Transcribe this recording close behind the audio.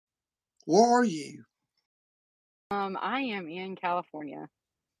Where are you? I am in California.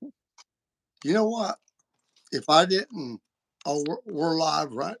 You know what? If I didn't, oh, we're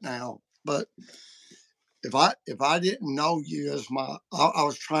live right now. But if I didn't know you as I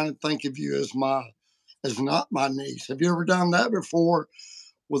was trying to think of you as not my niece. Have you ever done that before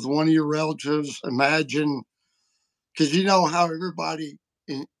with one of your relatives? Imagine, because you know how everybody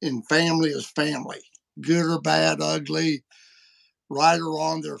in family is family, good or bad, ugly, right or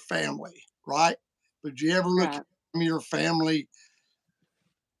wrong, they're family, right? But do you ever look Right. at your family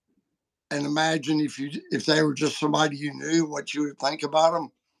and imagine if they were just somebody you knew, what you would think about them?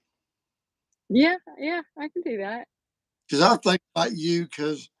 Yeah, yeah, I can do that. Because I think about you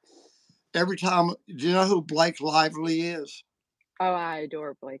because every time, do you know who Blake Lively is? Oh, I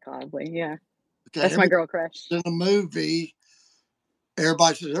adore Blake Lively. Yeah, Okay, that's my every girl crush. in a movie,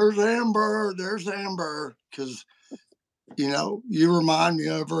 everybody says, there's Amber, because you remind me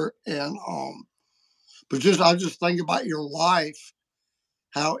of her. And but I just think about your life,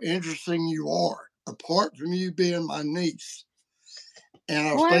 how interesting you are, apart from you being my niece. And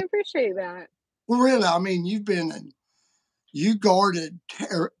I was Well, I thinking, appreciate that. well, really, I mean, you guarded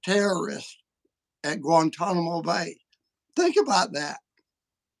terrorists at Guantanamo Bay. Think about that.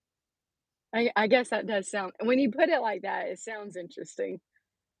 I guess that does sound. When you put it like that, it sounds interesting.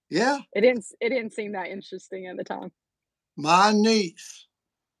 Yeah, It didn't seem that interesting at the time. my niece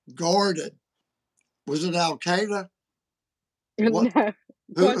guarded. Was it Al Qaeda? What? No,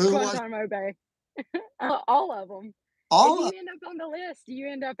 Who was Guantanamo Bay. All of them. If all you of? end up on the list, you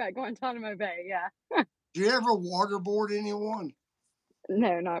end up at Guantanamo Bay. Yeah. Do you ever waterboard anyone?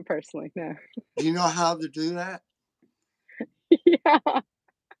 No, not personally. No. Do you know how to do that? Yeah.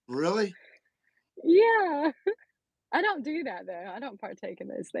 Really? Yeah. I don't do that though. I don't partake in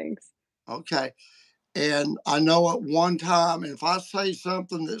those things. Okay. And I know at one time, if I say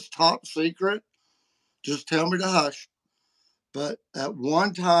something that's top secret, just tell me to hush. But at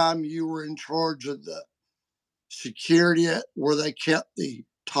one time, you were in charge of the security at where they kept the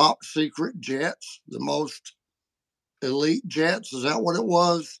top secret jets, the most elite jets. Is that what it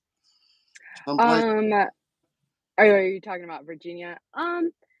was? Someplace. Um, are you talking about Virginia?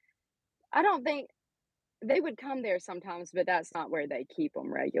 I don't think they would come there sometimes, but that's not where they keep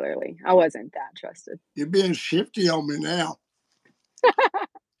them regularly. I wasn't that trusted. You're being shifty on me now.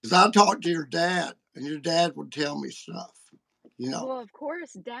 Because I talked to your dad, and your dad would tell me stuff. You know. Well, of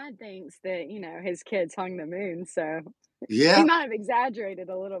course, dad thinks that, his kids hung the moon, so he Yeah. might have exaggerated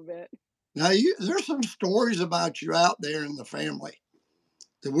a little bit. Now, there's some stories about you out there in the family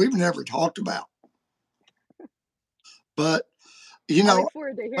that we've never talked about. But you I know, look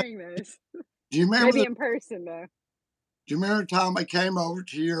forward to hearing those. do you remember Maybe the? in person, though. Do you remember the time I came over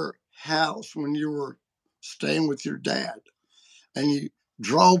to your house when you were staying with your dad, and you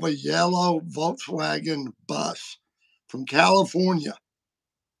drove a yellow Volkswagen bus from California,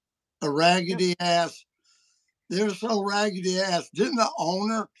 a Yep. raggedy ass. They were so raggedy ass. Didn't the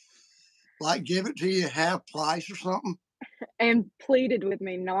owner like give it to you half price or something? And pleaded with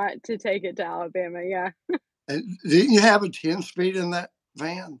me not to take it to Alabama. Yeah. And didn't you have a 10 speed in that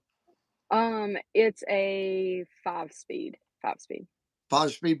van? It's a 5 speed. 5 speed.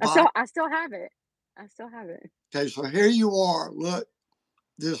 5 speed I bike. still I still have it. I still have it. Okay, so here you are. Look,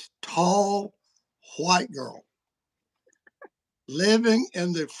 this tall white girl living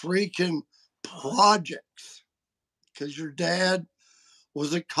in the freaking projects because your dad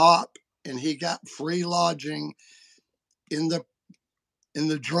was a cop and he got free lodging in the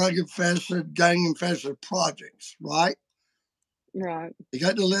drug infested, gang infested projects, right? Right. He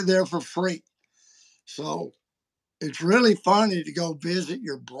got to live there for free. So it's really funny to go visit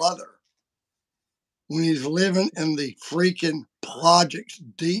your brother when he's living in the freaking projects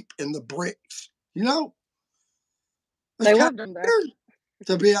deep in the bricks. You know, it's They kind loved them of there. weird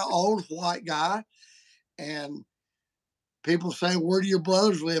to be an old white guy. And people say, where do your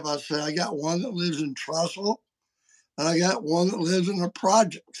brothers live? I say, I got one that lives in Trussell and I got one that lives in the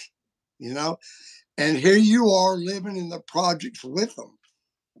projects, you know? And here you are living in the projects with them.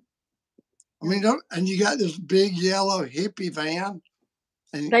 I mean, and you got this big yellow hippie van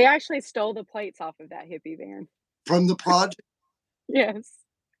and They actually stole the plates off of that hippie van. from the project. Yes.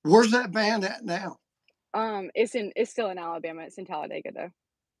 Where's that van at now? It's still in Alabama. It's in Talladega though.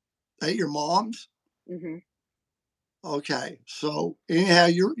 At your mom's? Mhm. Okay. So anyhow,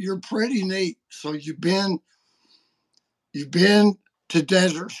 you're pretty neat. So you've been to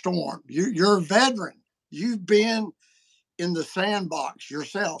Desert Storm. You're a veteran. You've been in the sandbox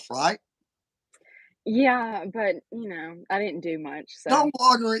yourself, right? Yeah, but, I didn't do much, so Don't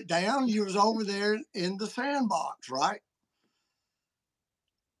water it down. You was over there in the sandbox, right?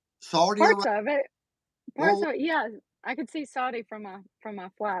 Saudi Parts Arabia. of it. Parts Well, of it, yeah. I could see Saudi from my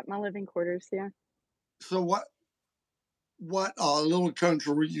flat, my living quarters, yeah. so what little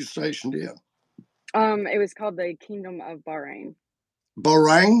country were you stationed in? It was called the Kingdom of Bahrain.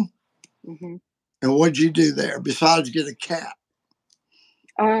 Bahrain? Mhm. And what'd you do there besides get a cat?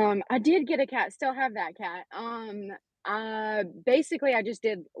 I did get a cat, still have that cat. Basically, I just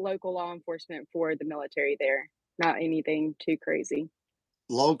did local law enforcement for the military there. Not anything too crazy.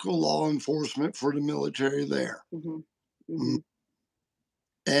 Local law enforcement for the military there. Mhm. Mm. Mhm.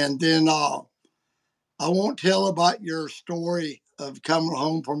 And then I won't tell about your story of coming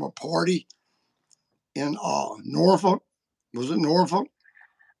home from a party in Norfolk. Was it Norfolk?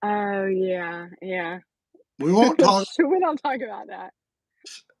 Oh, yeah, yeah. We won't talk. We don't talk about that.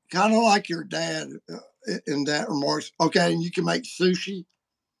 Kind of like your dad in that remarks. Okay, and you can make sushi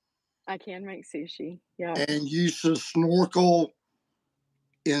I can make sushi. Yep. and used to snorkel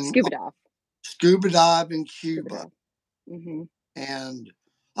in Scuba dive. scuba dive in Scuba Cuba. dive. Mhm. And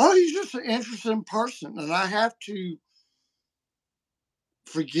oh, he's just an interesting person. And I have to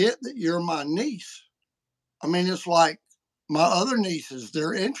forget that you're my niece. I mean, it's like my other nieces,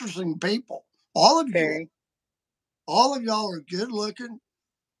 they're interesting people. All of you, Very. all of y'all are good looking.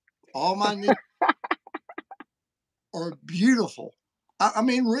 All my nieces are beautiful. I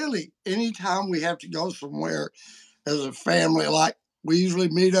mean, really, anytime we have to go somewhere as a family, like we usually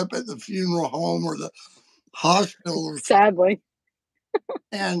meet up at the funeral home or the hospital or something, Sadly.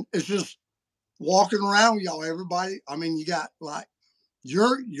 and it's just walking around with y'all, everybody. I mean, you got like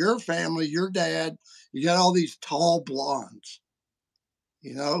your family, your dad, you got all these tall blondes,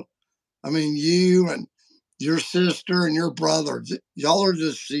 you know? I mean, you and your sister and your brother, y'all are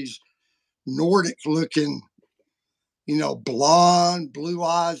just these Nordic looking, blonde, blue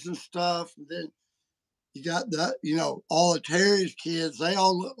eyes and stuff. And then you got all of Terry's kids, they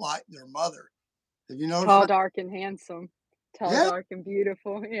all look like their mother. Have you noticed Tall, that? dark, and handsome. Tall, Yeah, dark, and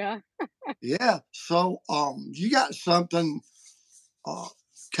beautiful. Yeah. yeah. So you got something uh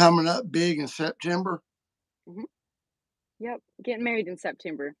coming up big in September. Mhm. Yep. Getting married in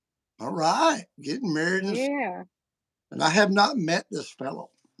September. All right. Getting married Yeah. and I have not met this fellow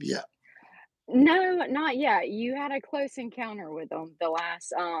yet. No, not yet. You had a close encounter with them the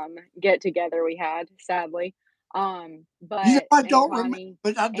last, get together we had, sadly. But I and don't remember, Connie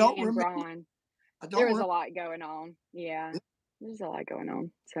but I don't and remember. Braun, I there don't was remember. a lot going on. Yeah. There's a lot going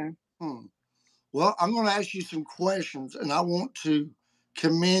on, so Hmm. Well, I'm going to ask you some questions, and I want to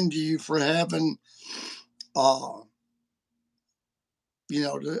commend you for having, uh,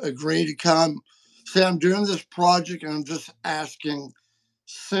 to agree to come. Say, I'm doing this project, and I'm just asking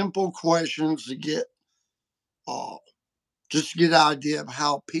simple questions to uh, get an idea of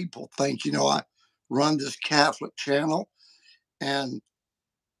how people think. I run this Catholic channel, and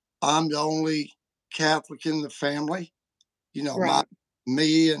I'm the only Catholic in the family. My right.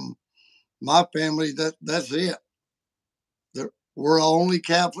 me and my family. That's it. We're only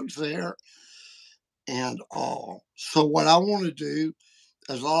Catholics there, and so what I want to do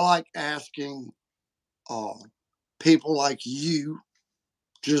is I like asking uh, people like you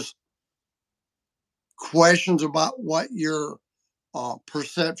just questions about what your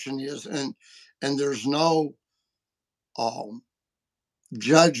perception is, and there's no um,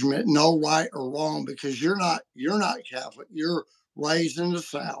 judgment, no right or wrong, because you're not Catholic. You're raised in the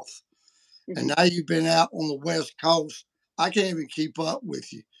South, and Mhm. now you've been out on the West Coast. I can't even keep up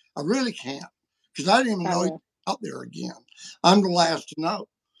with you. I really can't, because I didn't even I know you will. were out there again. I'm the Yeah. last to know.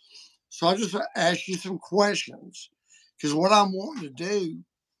 So I just ask you some questions, because what I'm wanting to do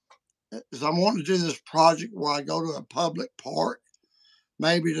is I'm wanting to do this project where I go to a public park,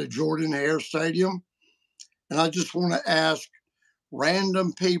 maybe the Jordan Hare Stadium, and I just want to ask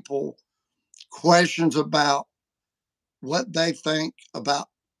random people questions about what they think about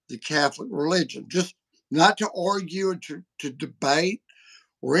the Catholic religion. Just not to argue or to debate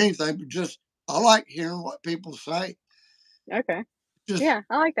or anything, but just I like hearing what people say. Okay. Just Yeah,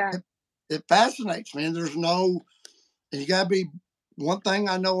 I like that. it, it fascinates me. And there's no, and you got to be, one thing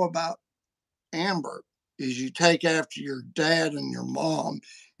I know about Amber is you take after your dad and your mom,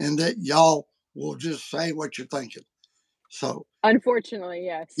 and that y'all will just say what you're thinking. So, Unfortunately,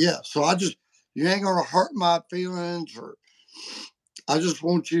 yes. yeah, so you ain't going to hurt my feelings, or I just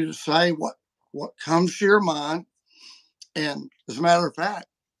want you to say what comes to your mind. And as a matter of fact,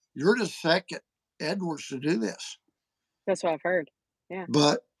 you're the second Edwards to do this. That's what I've heard. Yeah.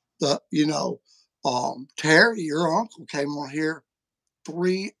 But Terry, your uncle, came on here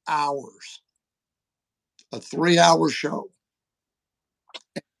 3 hours, a 3 hour show.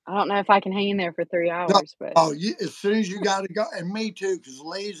 I don't know if I can hang in there for 3 No, hours, but oh, as soon as you got to go, and me too, because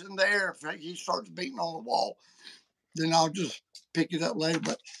Lee's in there. If he starts beating on the wall, then I'll just pick it up later.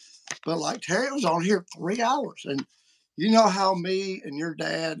 But like Terry was on here 3 hours, and you know how me and your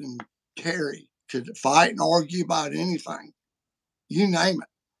dad and Terry could fight and argue about anything. You name it.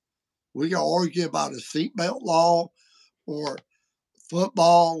 We can argue about a seatbelt law or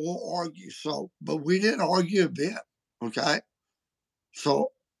football. We'll argue. So, but we didn't argue a bit. Okay.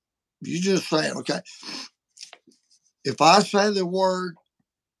 So you just say, okay, if I say the word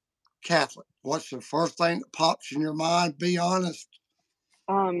Catholic, what's the first thing that pops in your mind? Be honest.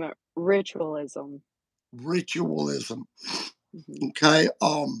 ritualism. Ritualism. Mhm. Okay.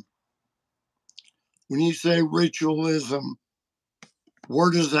 When you say ritualism,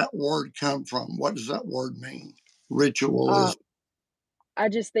 where does that word come from? What does that word mean? Uh, Ritualism. I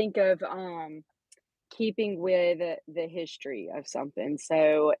just think of, keeping with the history of something,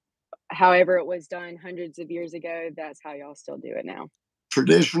 so however it was done hundreds of years ago, that's how y'all still do it now.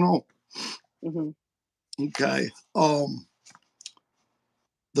 Traditional. Mhm. Okay.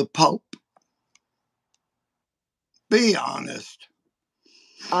 The Pope. Be honest.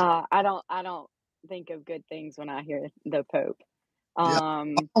 I don't think of good things when I hear the Pope. Yeah. I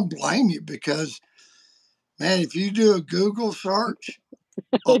Um, don't blame you because, man, if you do a Google search,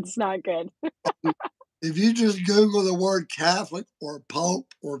 uh, it's not good. if you just Google the word Catholic or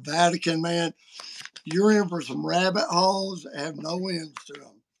Pope or Vatican, man, you're in for some rabbit holes that have no ends to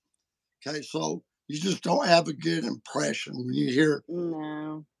them. Okay. So you just don't have a good impression when you hear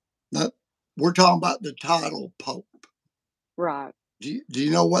No. that. We're talking about the title Pope. Right. Do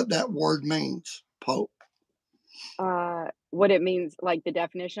you know what that word means? Pope. What it means, like, the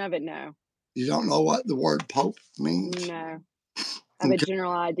definition of it? No. You don't know what the word Pope means? No. I have a Okay.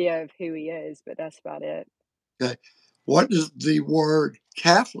 general idea of who he is, but that's about it. Okay. What does the word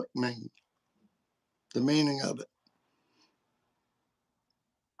Catholic mean? The meaning of it.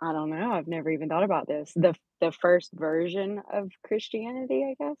 I don't know, I've never even thought about this. The first version of Christianity,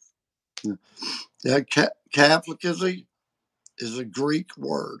 I guess? Yeah, Catholicism is a Greek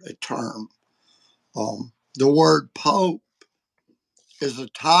word, a term. The word Pope is a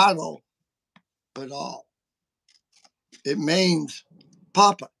title, but it means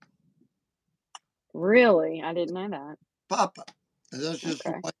Papa, Really? I didn't know that. Papa. And that's just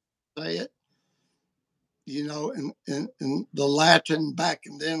the Okay. way to say it. In the Latin back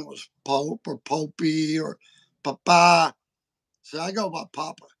and then was Pope or Popey or Papa. So I go by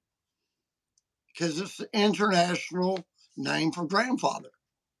Papa because it's the international name for grandfather.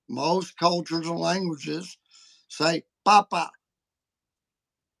 Most cultures and languages say Papa.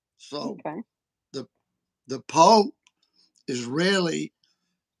 So Okay. the the Pope is really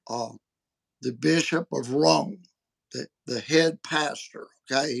uh, the Bishop of Rome, the head pastor.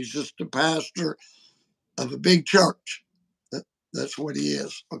 Okay, he's just the pastor of a big church. That, that's what he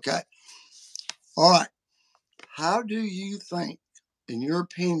is. Okay. All right. How do you think, in your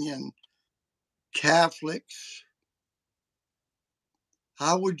opinion, Catholics,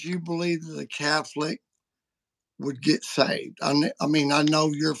 how would you believe that a Catholic would get saved? I mean, I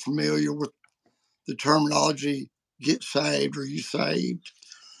know you're familiar with the terminology get saved or you saved.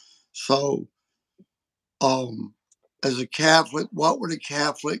 So, um, as a Catholic, what would a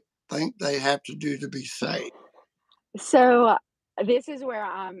Catholic think they have to do to be saved? So, this is where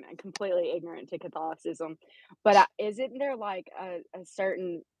I'm completely ignorant to Catholicism, but, isn't there, like, a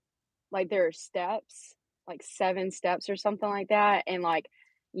certain like, there are steps, like 7 steps or something like that, and, like,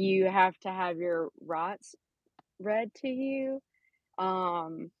 you have to have your rights read to you?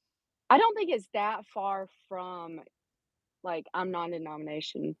 Um, I don't think it's that far from like, I'm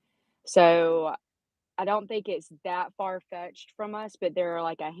non-denomination, so I don't think it's that far-fetched from us, but there are,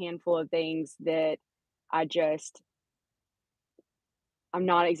 like, a handful of things that I just I'm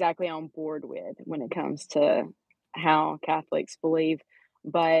not exactly on board with when it comes to how Catholics believe,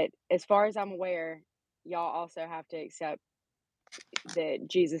 but as far as I'm aware, y'all also have to accept that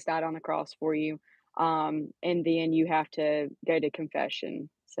Jesus died on the cross for you, and then you have to go to confession,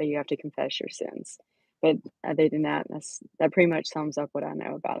 so you have to confess your sins, but other than that, that pretty much sums up what I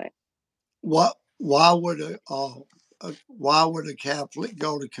know about it. What? Why would a Catholic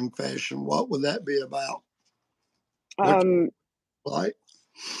go to confession? What would that be about? What's Um, like?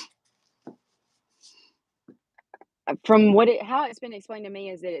 from what it how it's been explained to me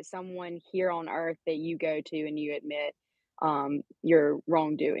is that it's someone here on earth that you go to and you admit, your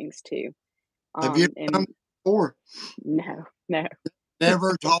wrongdoings to, Have you ever done and that before? no, no.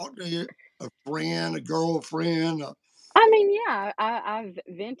 Never talked to a friend, a girlfriend? I mean, yeah, I've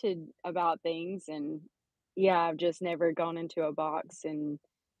vented about things and, yeah, I've just never gone into a box and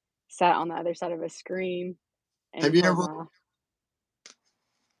sat on the other side of a screen Have and you told ever my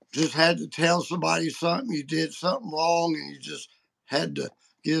just had to tell somebody something, you did something wrong, and you just had to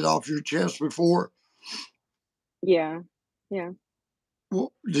get it off your chest before? yeah, yeah,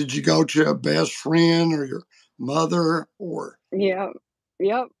 Well, did you go to a best friend or your mother or? yep,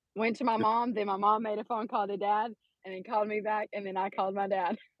 yep. Went to my mom, then my mom made a phone call to dad, and then called me back, and then I called my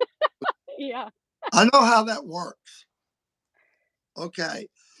dad. Yeah. I know how that works. Okay.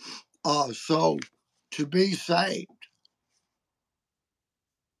 So to be saved,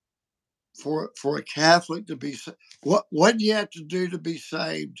 for a Catholic to be what do you have to do to be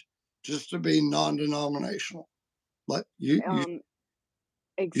saved? Just to be non-denominational, like Um,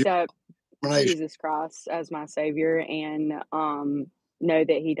 you accept denomination. Jesus Christ as my savior and, know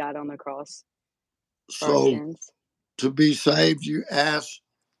that he died on the cross for our So sins. to be saved, you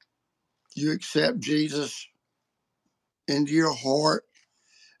accept Jesus into your heart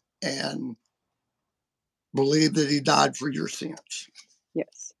and believe that he died for your sins.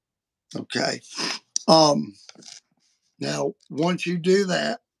 Yes. Okay. Um, Now, once you do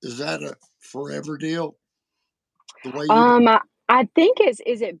that, is that a forever deal? The way you do? Um, I I think is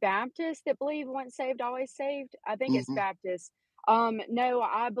it Baptists that believe once saved, always saved? I think it's Mhm. Baptist. No,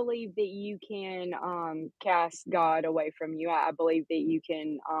 I believe that you can, cast God away from you. I believe that you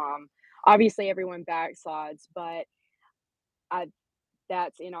can, obviously everyone backslides, but I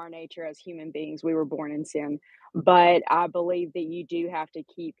that's in our nature as human beings. We were born in sin. But I believe that you do have to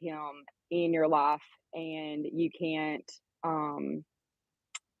keep him in your life and you can't, um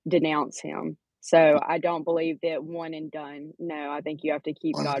denounce him. So I don't believe that one and done. No, I think you have to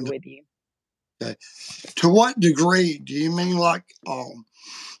keep God with you. Okay. To what degree do you mean like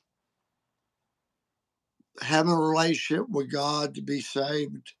having a relationship with God to be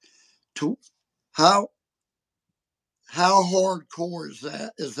saved? To how how hardcore is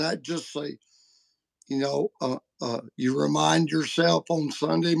that? Is that just a you remind yourself on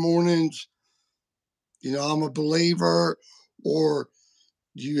Sunday mornings, I'm a believer, or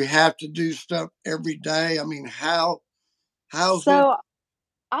do you have to do stuff every day? I mean, how's it? So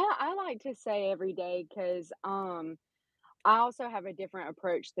I like to say every day because I also have a different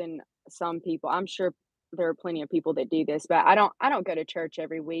approach than some people. I'm sure there are plenty of people that do this, but I don't go to church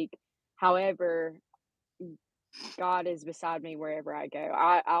every week. However, God is beside me wherever I go.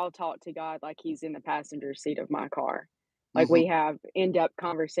 I'll talk to God like he's in the passenger seat of my car. Like Mhm. we have in-depth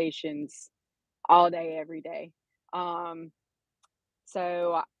conversations all day, every day. Um,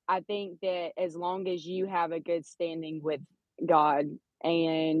 So I think that as long as you have a good standing with God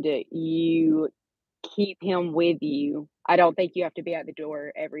and you keep him with you, I don't think you have to be at the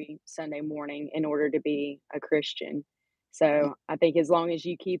door every Sunday morning in order to be a Christian. So I think as long as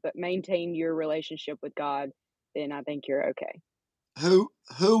you maintain your relationship with God, then I think you're okay. Who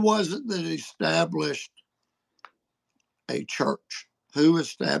was it that established a church? Who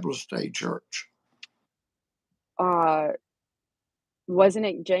established a church? Uh, wasn't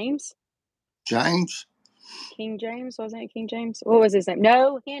it James? James? King James? Wasn't it King James? What was his name?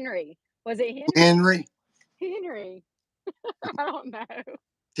 No, Henry. Was it Henry? Henry? Henry. I don't know.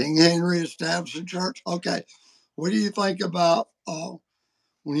 King Henry established a church? Okay. What do you think about,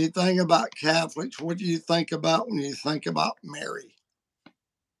 when you think about Catholics, what do you think about when you think about Mary?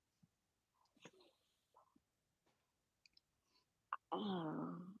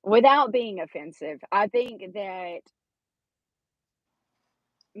 Without being offensive, I think that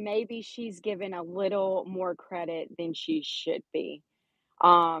maybe she's given a little more credit than she should be.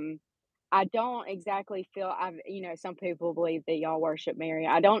 Um, I don't exactly feel some people believe that y'all worship Mary.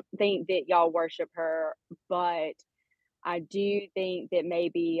 I don't think that y'all worship her, but I do think that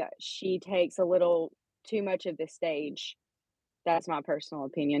maybe she takes a little too much of the stage. That's my personal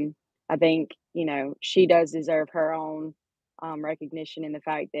opinion. I think, she does deserve her own, recognition in the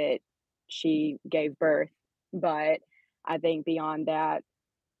fact that she gave birth, but I think beyond that,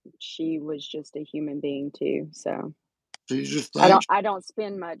 she was just a human being too, so Do you just I think? don't I don't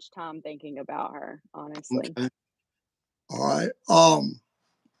spend much time thinking about her, honestly. Okay. All right.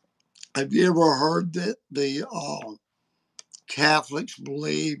 Have you ever heard that the Catholics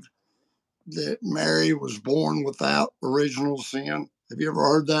believe that Mary was born without original sin? Have you ever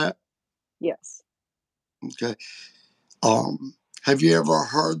heard that? Yes. Okay. Have you ever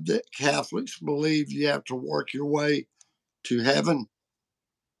heard that Catholics believe you have to work your way to heaven?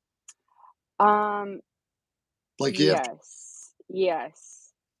 Um, Like you have to, yes.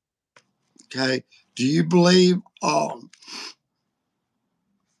 Yes. okay. Do you believe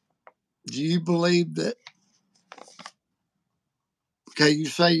do you believe that, okay, you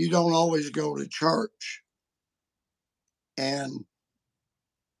say you don't always go to church, and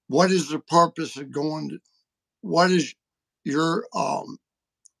what is the purpose of going to, what is your,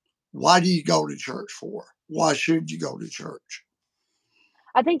 why do you go to church for? Why should you go to church?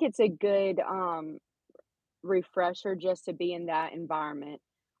 I think it's a good, refresher just to be in that environment.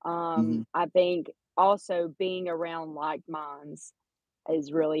 Mhm. I think also being around like minds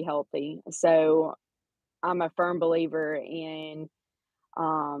is really healthy. So I'm a firm believer in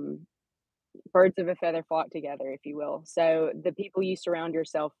um, birds of a feather flock together, if you will. So the people you surround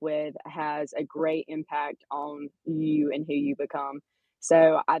yourself with has a great impact on you and who you become.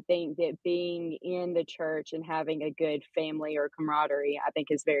 So I think that being in the church and having a good family or camaraderie, I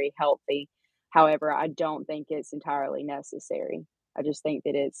think is very healthy. However, I don't think it's entirely necessary. I just think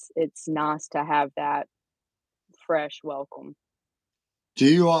that it's nice to have that fresh welcome. Do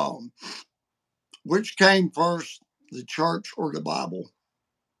you, which came first, the church or the Bible?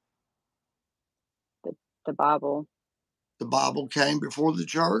 The the Bible. The Bible came before the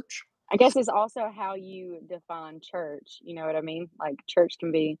church. I guess it's also how you define church, you know what I mean? Like, church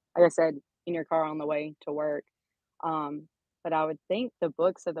can be, like I said, in your car on the way to work, um, but I would think the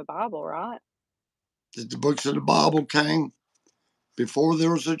books of the Bible, right? That the books of the Bible came before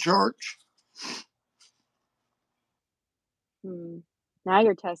there was a church. Hmm. Now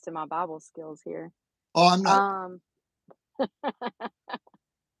you're testing my Bible skills here. Oh, I'm not. Um,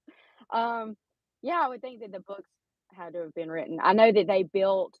 um, yeah, I would think that the books had to have been written. I know that they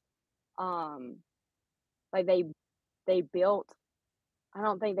built, um, like, they built I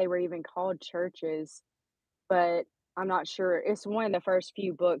don't think they were even called churches. But I'm not sure. It's one of the first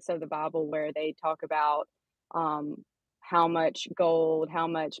few books of the Bible where they talk about, um, how much gold, how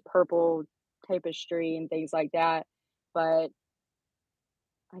much purple tapestry and things like that, but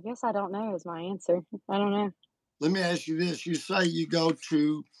I guess I don't know is my answer. I don't know. Let me ask you this: you say you go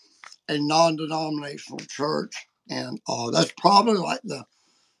to a non-denominational church, and that's probably like the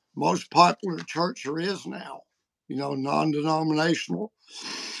most popular church there is now. Non-denominational.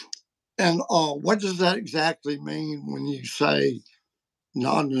 And what does that exactly mean when you say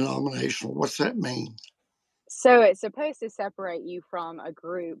non-denominational? What's that mean? So it's supposed to separate you from a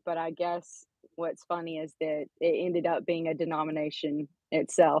group, but I guess what's funny is that it ended up being a denomination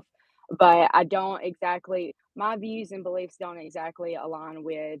itself. But I don't exactly my views and beliefs don't exactly align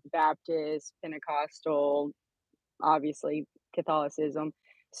with Baptist, Pentecostal, obviously Catholicism.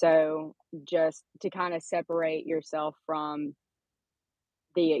 So just to kind of separate yourself from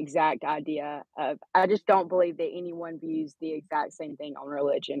the exact idea of I just don't believe that anyone views the exact same thing on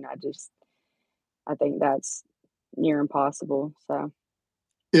religion. I think that's near impossible. So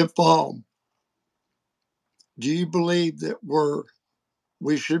If Do you believe that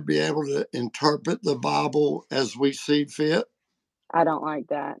we should be able to interpret the Bible as we see fit? I don't like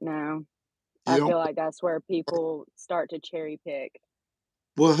that. No. You I don't. feel like that's where people start to cherry pick.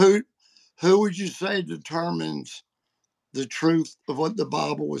 Well, who would you say determines the truth of what the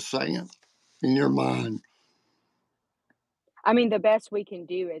Bible is saying in your mind? I mean, the best we can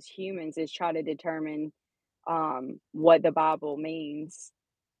do as humans is try to determine what the Bible means.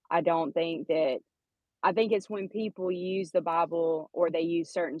 I don't think that I think it's when people use the Bible or they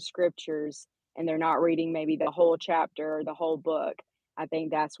use certain scriptures and they're not reading maybe the whole chapter or the whole book. I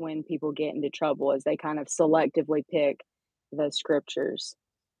think that's when people get into trouble as they kind of selectively pick the scriptures.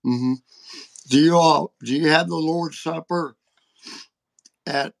 Hmm. Do you have the Lord's Supper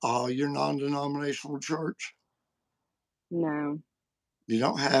at your non-denominational church? No, You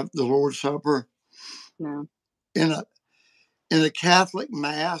don't have the Lord's Supper no. in a Catholic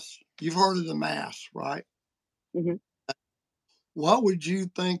mass. You've heard of the mass, right? Hmm. What would you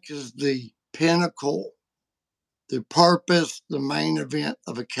think is the pinnacle, the purpose, the main event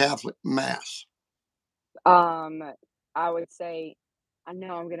of a Catholic mass? Um, I would say, I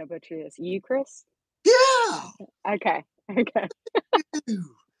know I'm gonna butcher this. Eucharist? Yeah. Okay, okay.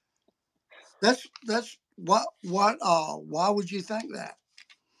 That's why would you think that?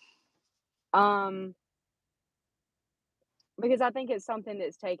 Um, because I think it's something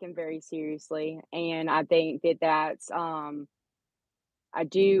that's taken very seriously, and I think that that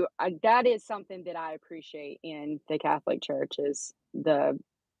is something that I appreciate in the Catholic Church is the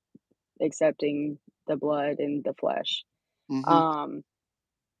accepting the blood and the flesh. Hmm. Um,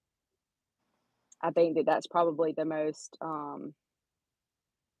 I think that that's probably the most,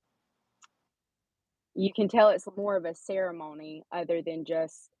 you can tell it's more of a ceremony other than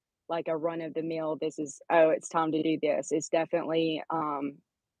just like a run of the mill, this is, "Oh, it's time to do this." It's definitely,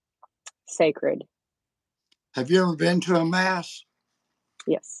 sacred. Have you ever been to a mass?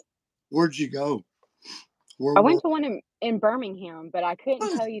 Yes. Where'd you go? Where I were? went to one in Birmingham, but I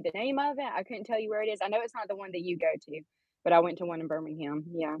couldn't tell you the name of it, I couldn't tell you where it is. I know it's not the one that you go to. but I went to one in Birmingham,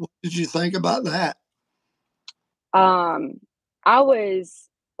 yeah. What did you think about that? Um, I was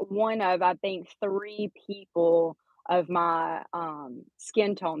one of, I think, 3 people of my,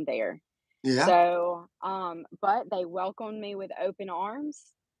 skin tone there. Yeah. So, but they welcomed me with open arms.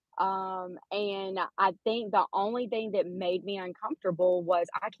 And I think the only thing that made me uncomfortable was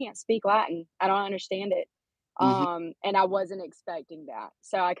I can't speak Latin. I don't understand it. Mhm. And I wasn't expecting that.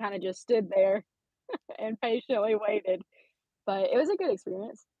 So I kind of just stood there and patiently waited. But it was a good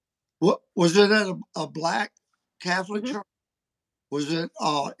experience. What was it at a black Catholic Mhm. church? Was it,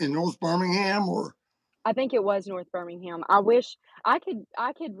 in North Birmingham or I think it was North Birmingham. I wish I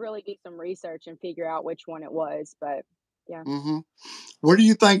could really do some research and figure out which one it was, but yeah, mhm. What do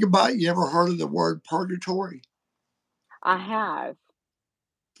you think about you ever heard of the word purgatory? I have.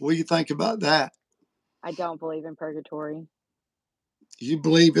 What do you think about that? I don't believe in purgatory. You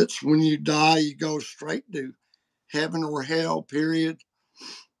believe it's when you die, you go straight to heaven or hell, period?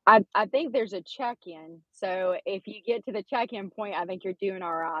 I think there's a check-in. So if you get to the check-in point, I think you're doing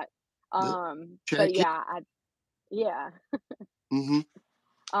all right. The But check in? yeah, yeah. Mhm.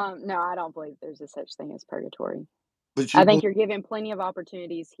 No, I don't believe there's a such thing as purgatory. But I you think believe you're given plenty of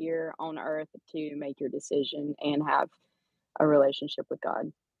opportunities here on earth to make your decision and have a relationship with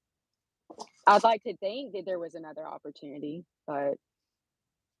God. I'd like to think that there was another opportunity, but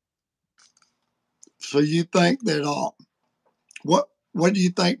so you think that, what do you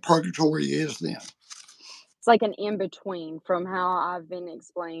think purgatory is then? it's like an in between from how I've been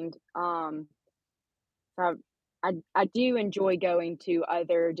explained. I I do enjoy going to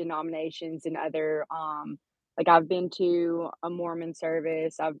other denominations and other like I've been to a Mormon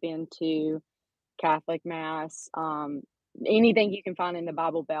service, I've been to Catholic mass, anything you can find in the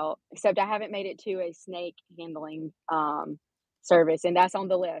Bible Belt, except I haven't made it to a snake handling service, and that's on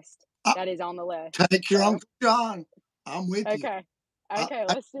the list. Uh, That is on the list. Take your So, Uncle John. I'm with you. okay. Okay,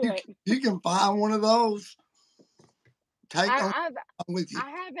 let's do You it. you can find one of those. Take Uncle I, I've John with you.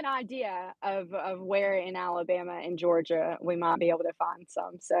 I have an idea of where in Alabama and Georgia we might be able to find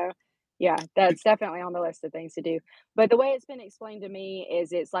some. So, yeah, that's definitely on the list of things to do. But the way it's been explained to me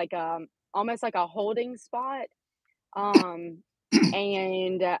is it's like almost like a holding spot. Um,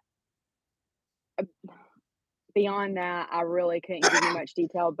 and beyond that, I really couldn't give you much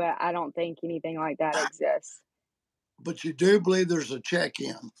detail, but I don't think anything like that exists. But you do believe there's a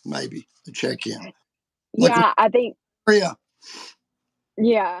check-in, maybe a check-in, like a Yeah, I think area.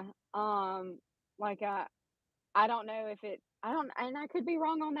 yeah. Like I don't know if it I don't and I could be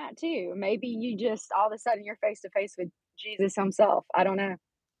wrong on that too. Maybe you just all of a sudden you're face to face with Jesus himself. I don't know.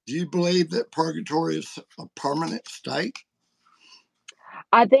 Do you believe that purgatory is a permanent state?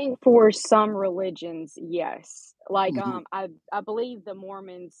 I think for some religions, yes. Like Mhm. I believe the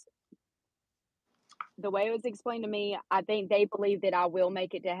Mormons the way it was explained to me, I think they believe that I will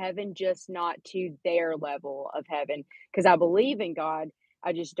make it to heaven, just not to their level of heaven. Because I believe in God,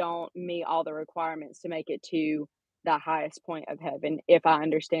 I just don't meet all the requirements to make it to the highest point of heaven, if I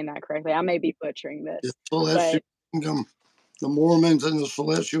understand that correctly. I may be butchering The this, celestial but kingdom, the Mormons and the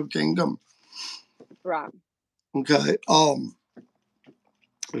celestial kingdom. right. Okay.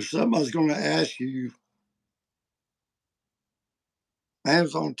 There's something I was going to ask you. Man,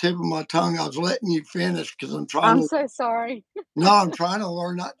 it's on the tip of my tongue. I was letting you finish because I'm trying I'm to. so sorry. No, I'm trying to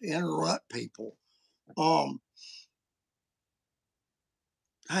learn not to interrupt people. Um,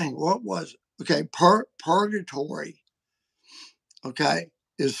 Dang, what was it? Okay? Purgatory. Okay,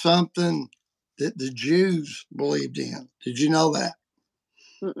 is something that the Jews believed in. Did you know that?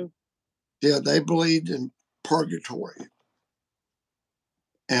 Mm-mm, Yeah, they believed in purgatory,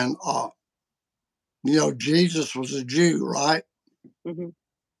 and Jesus was a Jew, right? mhm,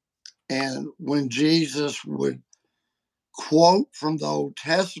 And when Jesus would quote from the Old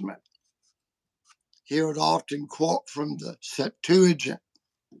Testament, he would often quote from the Septuagint,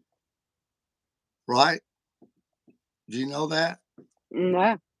 right? Do you know that?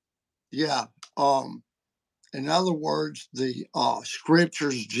 no, Yeah. Um, in other words, the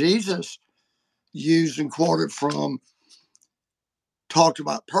scriptures Jesus used and quoted from talked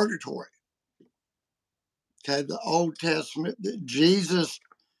about purgatory. Okay, the Old Testament that Jesus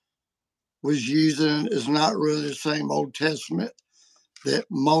was using is not really the same Old Testament that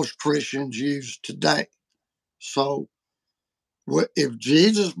most Christians use today. So, if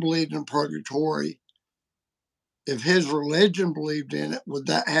Jesus believed in purgatory, if his religion believed in it, would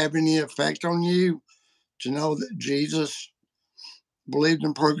that have any effect on you to know that Jesus believed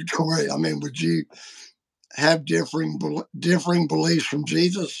in purgatory? I mean, would you have differing beliefs from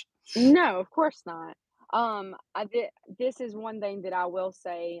Jesus? no, of course not. This is one thing that I will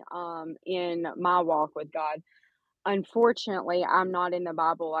say in my walk with God. Unfortunately, I'm not in the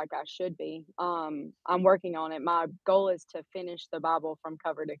Bible like I should be. I'm working on it. My goal is to finish the Bible from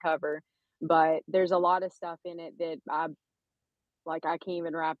cover to cover, but there's a lot of stuff in it that I can't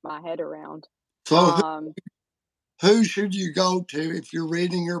even wrap my head around. So Um, who should you go to if you're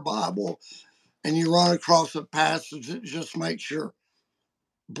reading your Bible and you run across a passage that just makes your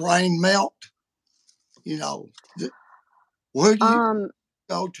brain melt? You know, where do you um,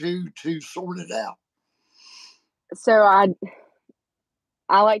 go to sort it out? so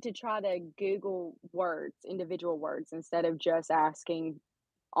I like to try to Google words, individual words, instead of just asking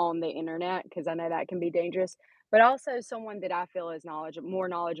on the internet because I know that can be dangerous. But also someone that I feel is more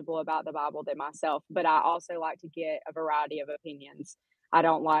knowledgeable about the Bible than myself. But I also like to get a variety of opinions. I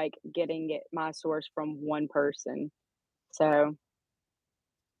don't like getting my source from one person. So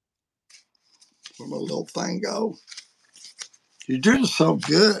Where my little thing go? You're doing so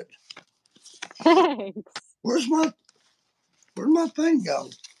good. thanks. Where's my where'd my thing go?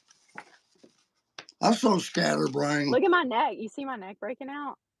 I'm so scatterbrained. Look at my neck. You see my neck breaking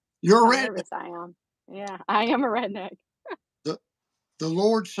out? You're How ready. nervous I am. Yeah, I am a redneck. The, the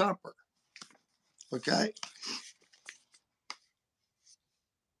Lord's Supper. Okay.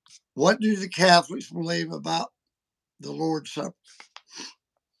 What do the Catholics believe about the Lord's Supper?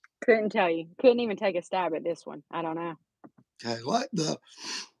 Couldn't tell you. Couldn't even take a stab at this one. I don't know. Okay.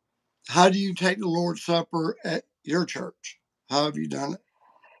 How do you take the Lord's Supper at your church? How have you done it?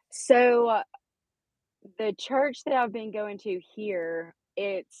 So the church that I've been going to here,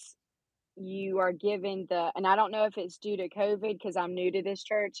 it's you are given and I don't know if it's due to COVID because I'm new to this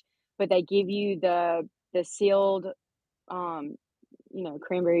church, but they give you the sealed, um,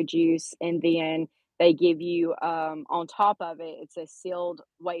 cranberry juice, and then they give you on top of it, it's a sealed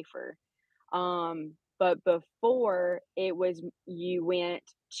wafer. But before it was you went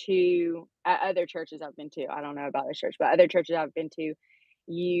to at other churches I've been to. I don't know about this church, but other churches I've been to,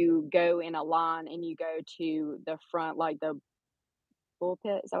 you go in a line and you go to the front, like the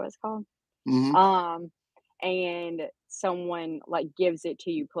pulpit. Is that what it's called? Mm-hmm. Um, and someone like gives it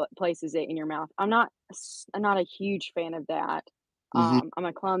to you, places it in your mouth. I'm not a huge fan of that. Mm-hmm. I'm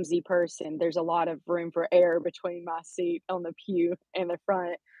a clumsy person. There's a lot of room for air between my seat on the pew and the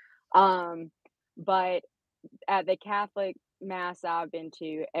front. Um, but at the Catholic mass I've been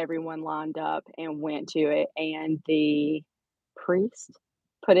to, everyone lined up and went to it, and the priest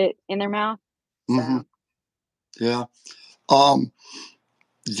put it in their mouth. Mm-hmm. So Yeah. Um,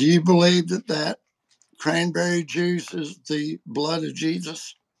 do you believe that cranberry juice is the blood of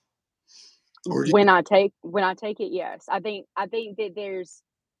Jesus? Or do when I take it, yes. I think that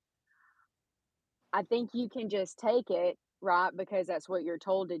I think you can just take it, right? Because that's what you're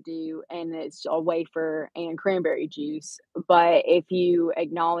told to do, and it's a wafer and cranberry juice. But if you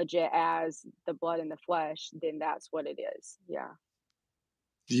acknowledge it as the blood and the flesh, then that's what it is. Yeah.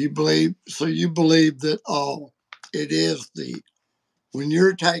 you believe that it is the when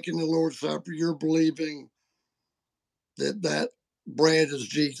you're taking the Lord's Supper, you're believing that bread is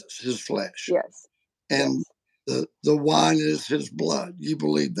Jesus, his flesh, Yes. and Yes. the wine is his blood. You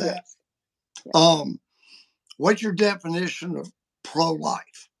believe that. Yes. Yes. Um, what's your definition of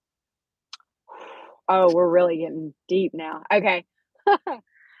pro-life? Oh, we're really getting deep now. Okay.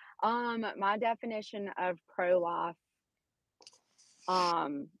 My definition of pro-life,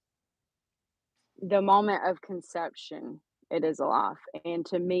 um, the moment of conception, it is a life. And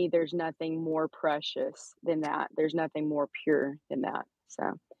to me, there's nothing more precious than that. There's nothing more pure than that.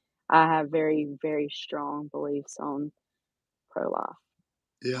 So I have very, very strong beliefs on pro-life.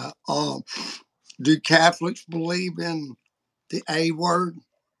 Yeah. Do Catholics believe in the A word?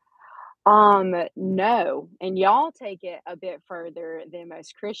 No. And y'all take it a bit further than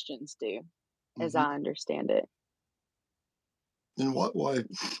most Christians do, as Hmm. I understand it. In what way?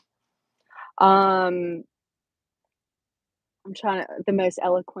 Um, I'm trying to the most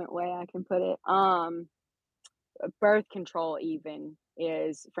eloquent way I can put it. Birth control even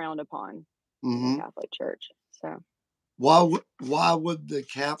is frowned upon in the Hmm. Catholic Church. So Why would the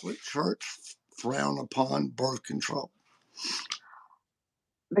Catholic Church frown upon birth control?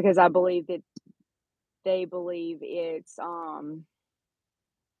 because I believe that they believe it's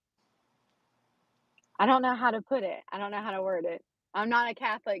I don't know how to put it. I don't know how to word it. I'm not a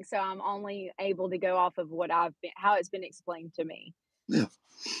Catholic, so I'm only able to go off of what how it's been explained to me. Yeah.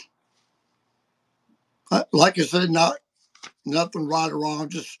 Like I said, nothing right or wrong.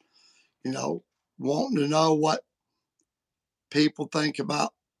 Just you know, wanting to know what people think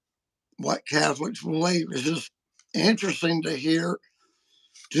about what Catholics believe. It's just interesting to hear,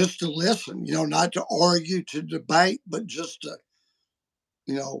 just to listen. Not to argue, to debate, but just to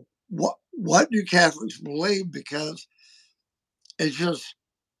you know what do Catholics believe? Because it just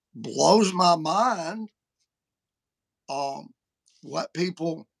blows my mind what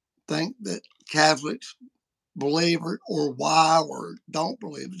people think that Catholics believe or why or don't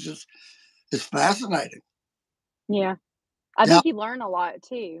believe. It's fascinating. Yeah. I Now, think you learn a lot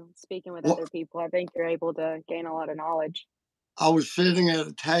too, speaking with what other people. I think you're able to gain a lot of knowledge. I was sitting at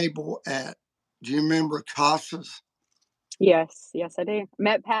a table at, do you remember Casas? Yes, yes, I do.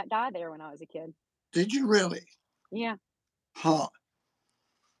 Met Pat Dye there when I was a kid. Did you really? Yeah, Huh.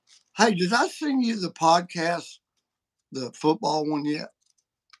 Hey, did I send you the podcast, the football one yet?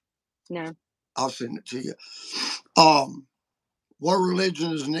 no. I'll send it to you. Um, what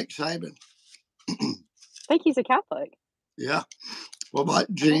religion is Nick Saban? I think he's a Catholic. Yeah. What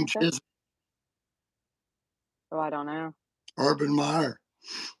about I think Gene so. Chisholm, Oh, I don't know. Urban Meyer?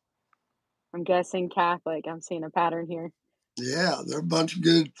 I'm guessing Catholic. I'm seeing a pattern here. Yeah, they're a bunch of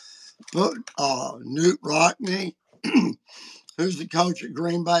good. Newt Rockney, who's the coach at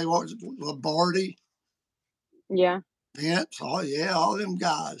Green Bay? What was it? Lombardi, Yeah. Vince. Oh yeah, all them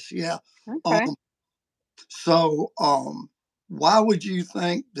guys. Yeah. Okay. Um. So, why would you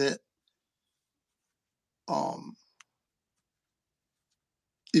think that? Um.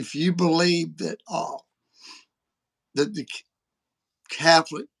 If you believe that the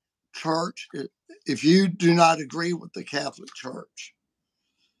Catholic Church, if you do not agree with the Catholic Church,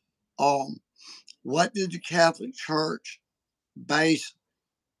 um, what did the Catholic Church base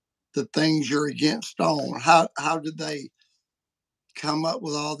the things you're against on? How did they come up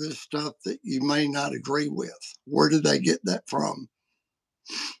with all this stuff that you may not agree with? Where did they get that from?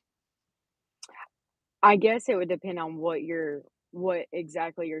 I guess it would depend on what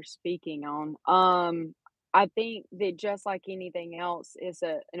exactly you're speaking on. I think that just like anything else is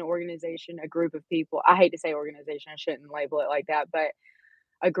an organization, a group of people. I hate to say organization, I shouldn't label it like that, but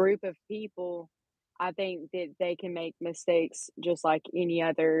a group of people, I think that they can make mistakes just like any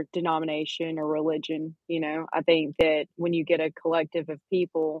other denomination or religion, you know? I think that when you get a collective of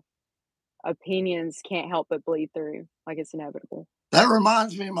people, opinions can't help but bleed through, like it's inevitable. That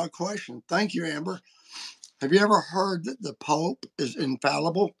reminds me of my question. Thank you, Amber. Have you ever heard that the Pope is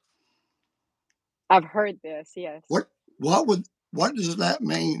infallible? I've heard this, yes. What what does that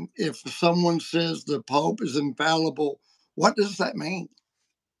mean? If someone says the Pope is infallible, what does that mean?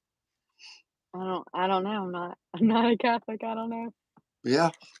 I don't know. I'm not a Catholic. I don't know.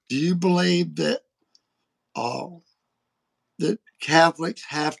 Yeah. Do you believe uh, that Catholics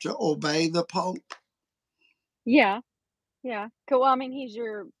have to obey the Pope? Yeah, yeah. Cool. Well, I mean, he's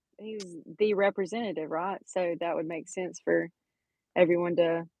the representative, right? So that would make sense for everyone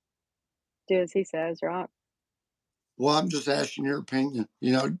to do as he says, right? Well, I'm just asking your opinion.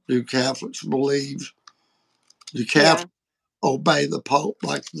 Do Catholics believe, do Yeah. Catholics obey the Pope?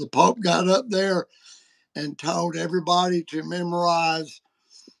 Like the Pope got up there and told everybody to memorize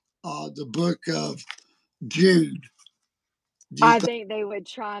the book of Jude. Do you I think think they would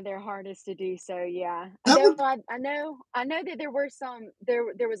try their hardest to do so, yeah. that Though would? I know that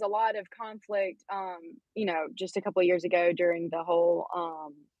there was a lot of conflict, just a couple of years ago during the whole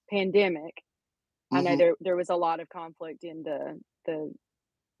pandemic. I know Hmm. there was a lot of conflict in the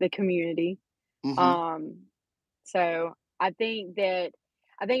the community. Hmm. Um, so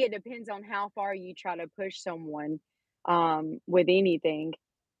I think it depends on how far you try to push someone with anything,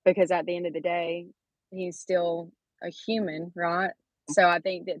 because at the end of the day, he's still a human, right? So I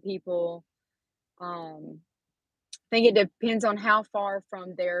think that people um I think it depends on how far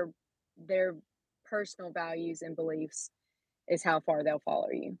from their personal values and beliefs is how far they'll follow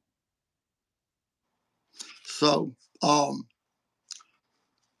you. So,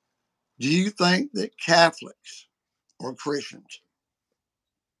 do you think that Catholics or Christians,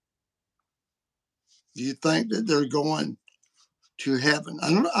 do you think that they're going to heaven?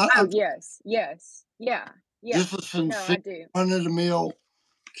 I don't know. Oh, yes. Yes. Yeah. Yeah. Just a No, sincere, I do. run of the mill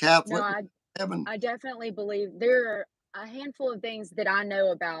No, Catholic I heaven. I definitely believe there are a handful of things that I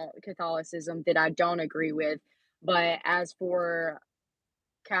know about Catholicism that I don't agree with, but as for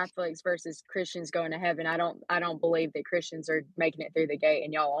Catholics versus Christians going to heaven, I don't believe that Christians are making it through the gate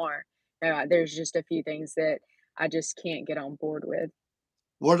and y'all aren't. No, there's just a few things that I just can't get on board with.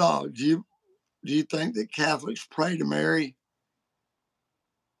 What do you think that Catholics pray to Mary?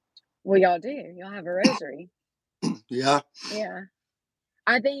 Well, y'all do. Y'all have a rosary. Yeah. Yeah.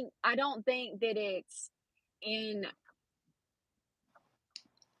 I don't think that in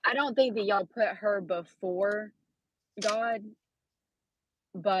I don't think that y'all put her before God,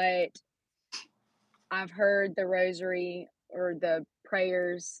 but I've heard the rosary or the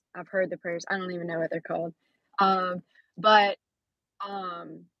prayers. I've heard the prayers. I don't even know what they're called. Um, but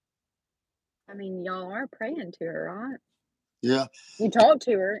um, I mean, y'all are praying to her, right? Yeah. You talk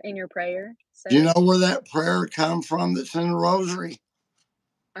to her in your prayer, Do you so know where that prayer come from that's in the rosary?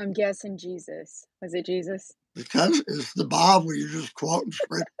 I'm guessing Jesus. Was it Jesus? Because it's the Bible. You're just quoting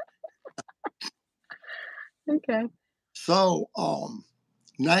scripture. Okay. So,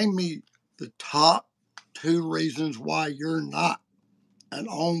 name me the top two reasons why you're not an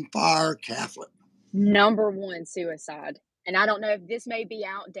on fire Catholic. Number 1, suicide. And I don't know if this may be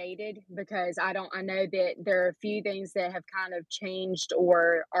outdated because I know that there are a few things that have kind of changed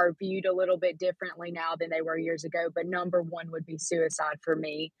or are viewed a little bit differently now than they were years ago, but number 1 would be suicide for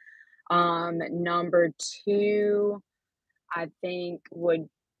me. Number 2, I think would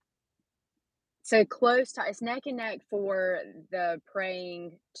so close to it's neck and neck for the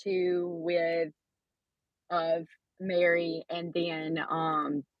praying to with of Mary and then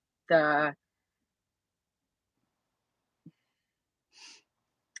the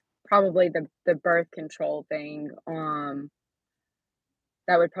probably the birth control thing.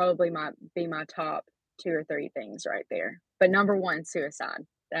 That would probably be my top 2 or 3 things right there. But number 1, suicide.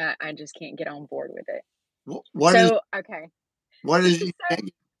 That I just can't get on board with it. What is So, okay. what is you So can't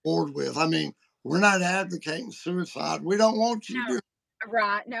get bored with? I mean, we're not advocating suicide. We don't want you to do. no,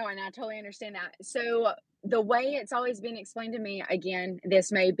 right, no, and I totally understand that. So, the way it's always been explained to me, again,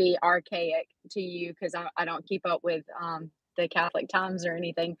 this may be archaic to you because I don't keep up with, the Catholic Times or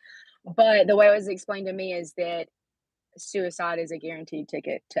anything, but the way it was explained to me is that suicide is a guaranteed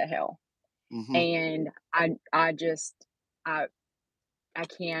ticket to hell. Hmm. And I just I I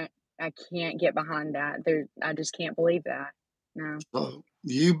can't I can't get behind that. I just can't believe that. No. So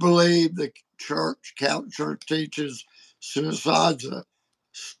you believe the church, Catholic Church teaches suicide's a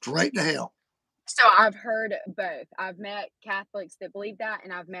straight to hell. So I've heard both. I've met Catholics that believe that,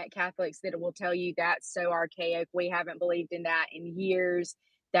 and I've met Catholics that will tell you that's so archaic. We haven't believed in that in years.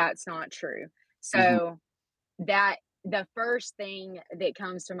 That's not true. Hmm. So that the first thing that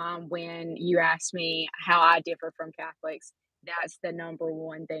comes to mind when you ask me how I differ from Catholics, that's the number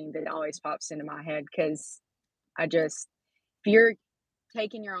one thing that always pops into my head because I just if you're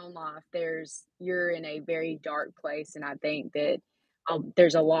taking your own life, you're in a very dark place, and I think that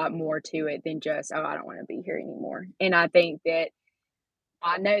there's a lot more to it than just I don't want to be here anymore. And I think that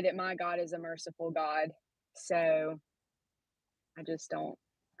I know that my God is a merciful God, so I just don't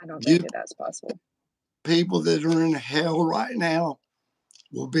I don't think You that that's possible. people that are in hell right now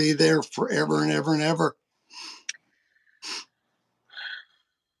will be there forever and ever and ever.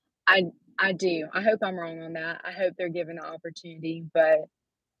 I I do. I hope I'm wrong on that. I hope they're given the opportunity, but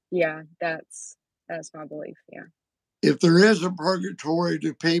yeah, that's my belief. Yeah. If there is a purgatory,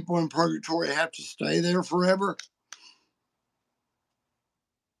 do people in purgatory have to stay there forever?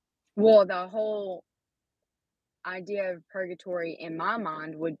 Well, the whole idea of purgatory in my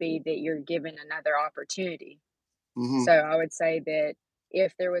mind would be that you're given another opportunity. Hmm. So I would say that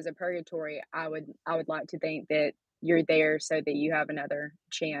if there was a purgatory, I would like to think that you're there so that you have another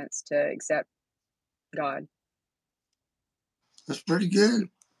chance to accept God. That's pretty good.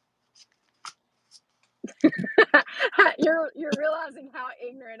 You're realizing how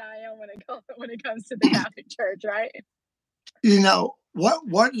ignorant I am when it comes to the Catholic Church, right?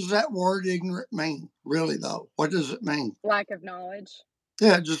 What does that word ignorant mean? Really though, what does it mean? Lack of knowledge.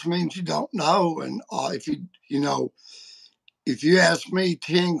 Yeah, it just means you don't know. And if if you ask me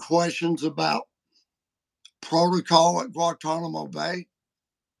 10 questions about protocol at Guantanamo Bay,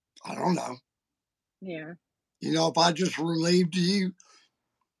 I don't know. Yeah. If I just relieved you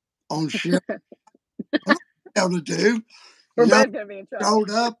on ship, I don't know what to do. We're You know, both gonna be in trouble. showed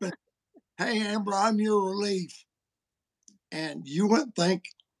up and hey, Amber, I'm your relief, and you wouldn't think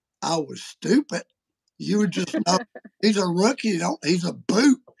I was stupid. You would just know he's a rookie. He's a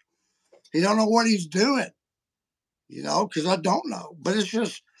boot. He don't know what he's doing. Because I don't know. But it's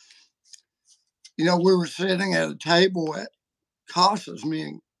just, we were sitting at a table at Casas, me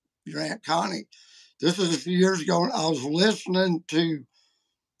and your Aunt Connie. This was a few years ago, and I was listening to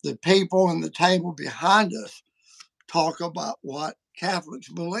the people in the table behind us talk about what Catholics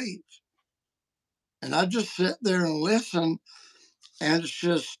believe. And I just sit there and listen, and it's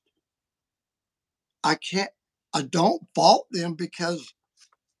just, I can't, I don't fault them because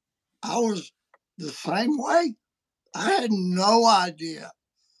I was the same way. I had no idea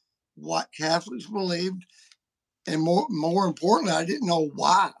what Catholics believed, and more importantly, I didn't know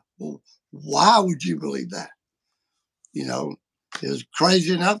why. Well, why would you believe that? You know, it was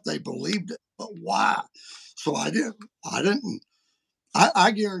crazy enough they believed it, but why? So I didn't. I didn't.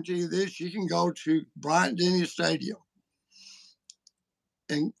 I guarantee you this: you can go to Bryant Denny Stadium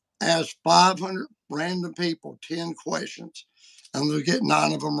and ask 500 random people 10 questions, and they'll get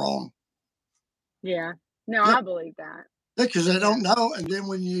 9 of them wrong. Yeah. No, Yeah, I believe that. because they Yeah. don't know. And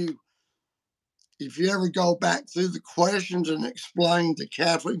then if you ever go back through the questions and explain the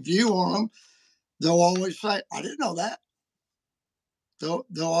Catholic view on them, they'll always say, "I didn't know that." They'll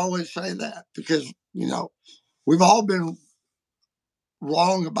always say that because we've all been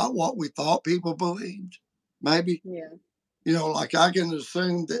wrong about what we thought people believed. Maybe Yeah. like I can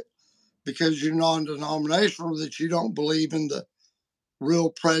assume that because you're non-denominational that you don't believe in the real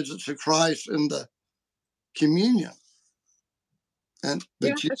presence of Christ in the communion, and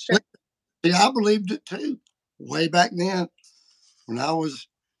Yeah, but you that's true. see, I believed it too, way back then when I was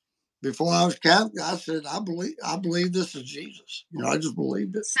before I was Catholic. I said I believe this is Jesus. I just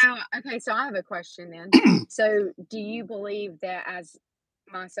believed it. So, okay, so I have a question then. So, do you believe that as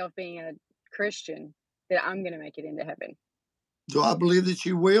myself being a Christian, that I'm gonna make it into heaven? Do I believe that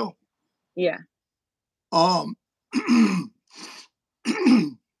you will? Yeah. Um,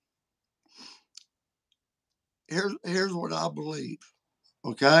 here's what I believe.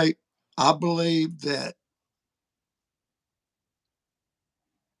 Okay, I believe that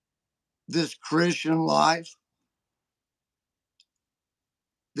this Christian life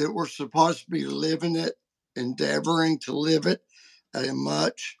that we're supposed to be living it, endeavoring to live it at a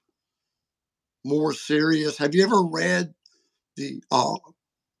much more serious. Have you ever read the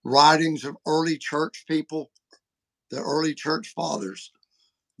writings of early church people, the early church fathers?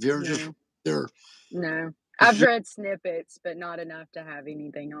 Have you ever just No. their No. it's I've just, read snippets, but not enough to have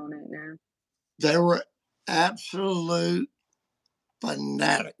anything on it, no. they were absolute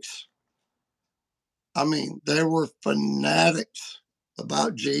fanatics. I mean, they were fanatics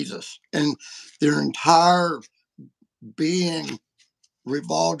about Jesus, and their entire being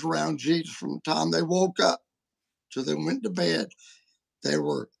revolved around Jesus from the time they woke up till they went to bed. They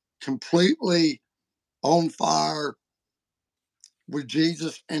were completely on fire with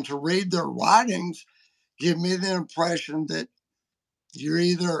Jesus. And to read their writings give me the impression that you're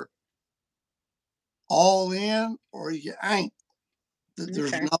either all in or you ain't, that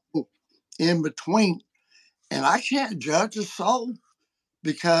there's Okay. no in between. And I can't judge a soul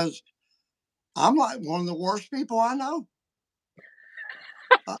because I'm like one of the worst people I know.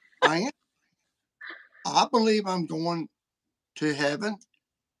 I am. I believe I'm going to heaven,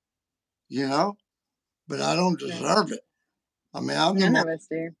 you know, but I don't Yeah. deserve it. I mean, I'm the None most of us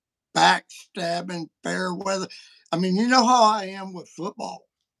do. backstabbing, fair weather. I mean, you know how I am with football.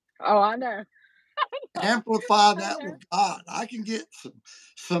 Oh, I know. Amplify I that know. with God. I can get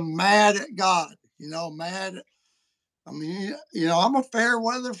some mad at God, mad at, I mean, I'm a fair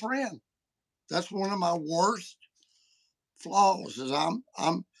weather friend. That's one of my worst flaws is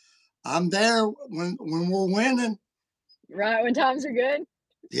I'm there when we're winning. Right when times are good,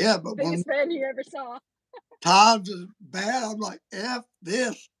 Yeah, but when biggest fan you ever saw. times is bad, I'm like, F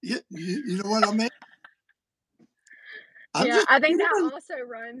this. You know what I mean? I'm Yeah, just I think that human. also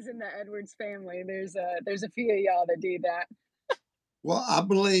runs in the Edwards family. There's a few of y'all that do that. Well, I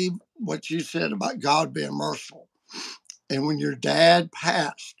believe what you said about God being merciful. And when your dad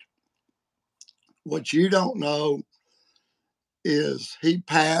passed, what you don't know is he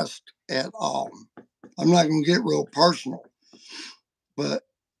passed at I'm not going to get real personal, but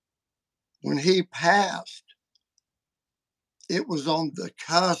when he passed, it was on the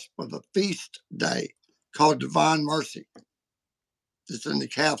cusp of a feast day called Divine Mercy. It's in the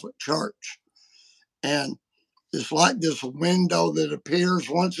Catholic Church. And it's like this window that appears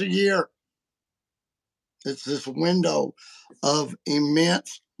once a year. It's this window of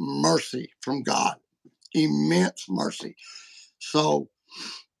immense mercy from God, immense mercy. So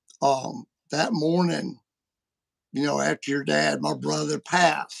that morning, after your dad, my brother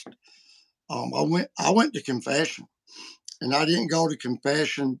passed, I went to confession, and I didn't go to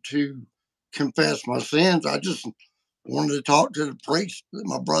confession to confess my sins. I just wanted to talk to the priest that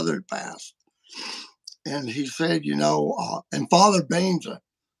my brother had passed, and he said, and Father Bean's a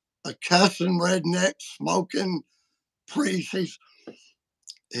cussing redneck smoking priest.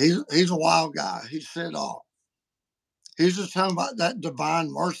 He's a wild guy. He said, he's just talking about that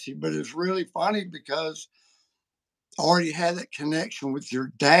divine mercy, but it's really funny because I already had that connection with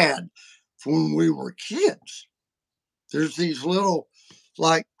your dad from when we were kids. There's these little,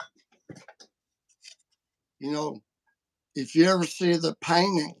 like, you know, if you ever see the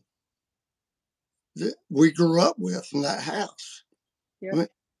painting that we grew up with in that house, I Yep. mean,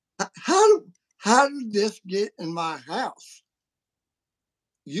 how did this get in my house?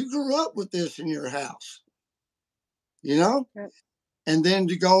 You grew up with this in your house, you know? Yep. And then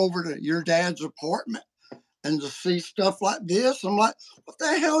to go over to your dad's apartment and to see stuff like this, I'm like, what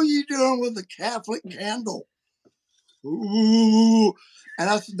the hell are you doing with a Catholic candle? ooh. And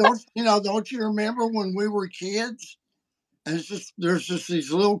I said, don't you remember when we were kids? And it's just there's just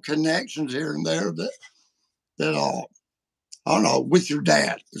these little connections here and there that I don't know with your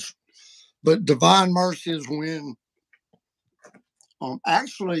dad. But divine mercy is when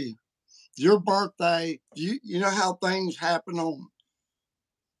actually your birthday. You know how things happen on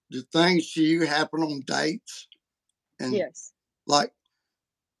the things to you happen on dates and Yes, like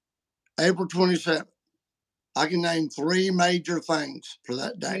April 27th. I can name three major things for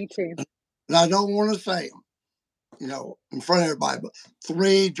that me date, too. and I don't want to say them, in front of everybody, but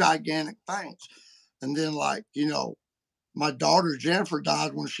three gigantic things. And then, like, my daughter Jennifer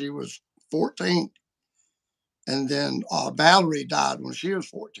died when she was 14, and then Valerie died when she was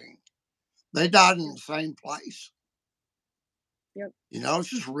 14. They died in Yep, the same place. yep. It's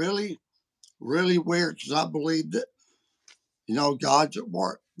just really, really weird because I believe that, God's at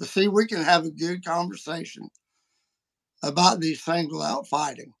work. But see, we can have a good conversation about these things without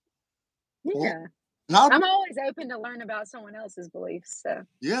fighting. Well, Yeah. and I'll, I'm always open to learn about someone else's beliefs, so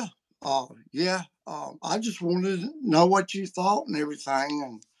yeah, yeah. I just wanted to know what you thought and everything.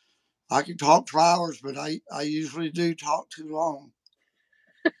 And I could talk for hours, but I usually do talk too long.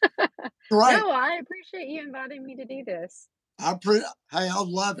 Right. no, I appreciate you inviting me to do this. Hey, I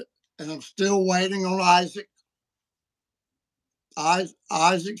love it. And I'm still waiting on Isaac.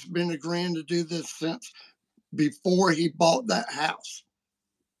 Isaac's been agreeing to do this since before he bought that house.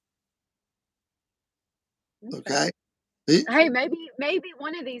 Okay. Okay. He, Hey, maybe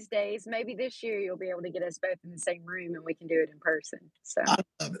one of these days, maybe this year you'll be able to get us both in the same room and we can do it in person. So, I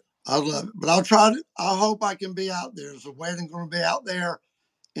love it. I love it. But I'll try to, I hope I can be out there. Is the wedding going to be out there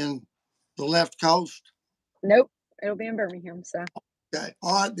in the left coast? nope, it'll be in Birmingham, so Okay.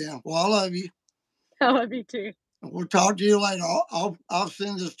 All right then. Well, I love you. I love you too. We'll talk to you later. I'll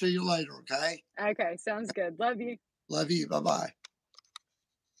send this to you later. Okay. Okay, sounds good. Love you. Love you. Bye bye.